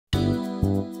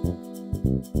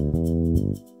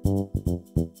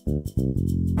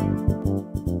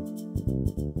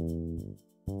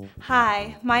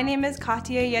Hi, my name is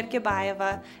Katya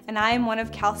Yergebayeva, and I am one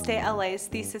of Cal State LA's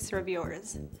thesis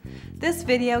reviewers. This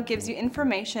video gives you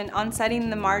information on setting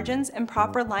the margins and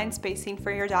proper line spacing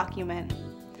for your document.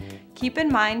 Keep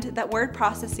in mind that word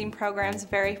processing programs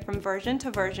vary from version to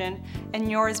version,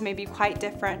 and yours may be quite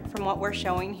different from what we're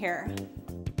showing here.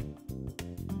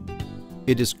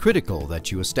 It is critical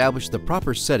that you establish the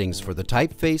proper settings for the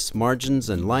typeface, margins,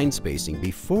 and line spacing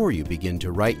before you begin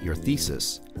to write your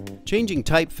thesis. Changing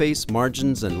typeface,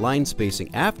 margins, and line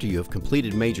spacing after you have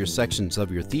completed major sections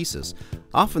of your thesis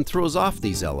often throws off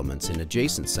these elements in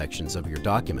adjacent sections of your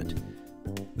document.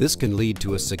 This can lead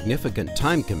to a significant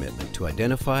time commitment to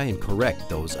identify and correct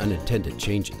those unintended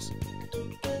changes.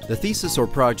 The thesis or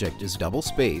project is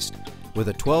double-spaced with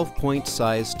a 12-point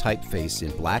size typeface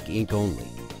in black ink only.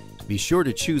 Be sure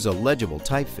to choose a legible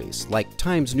typeface like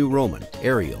Times New Roman,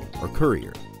 Arial, or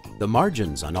Courier. The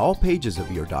margins on all pages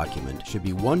of your document should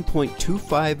be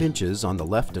 1.25 inches on the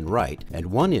left and right and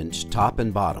 1 inch top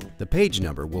and bottom. The page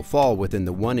number will fall within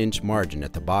the 1-inch margin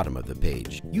at the bottom of the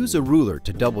page. Use a ruler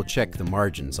to double check the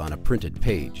margins on a printed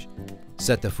page.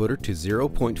 Set the footer to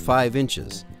 0.5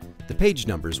 inches. The page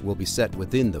numbers will be set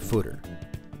within the footer.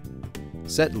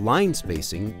 Set line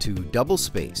spacing to double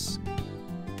space.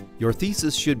 Your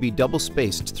thesis should be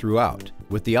double-spaced throughout,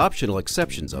 with the optional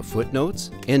exceptions of footnotes,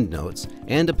 endnotes,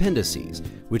 and appendices,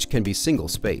 which can be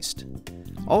single-spaced.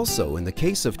 Also, in the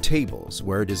case of tables,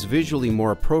 where it is visually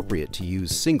more appropriate to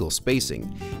use single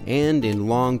spacing, and in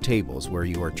long tables where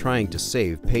you are trying to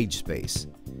save page space.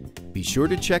 Be sure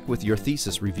to check with your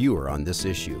thesis reviewer on this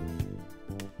issue.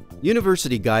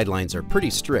 University guidelines are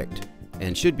pretty strict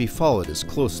and should be followed as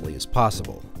closely as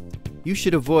possible. You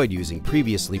should avoid using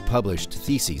previously published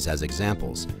theses as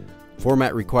examples.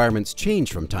 Format requirements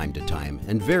change from time to time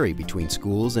and vary between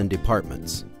schools and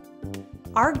departments.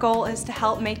 Our goal is to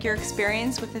help make your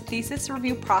experience with the thesis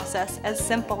review process as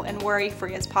simple and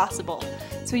worry-free as possible,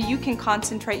 so you can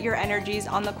concentrate your energies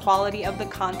on the quality of the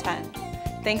content.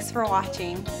 Thanks for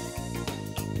watching.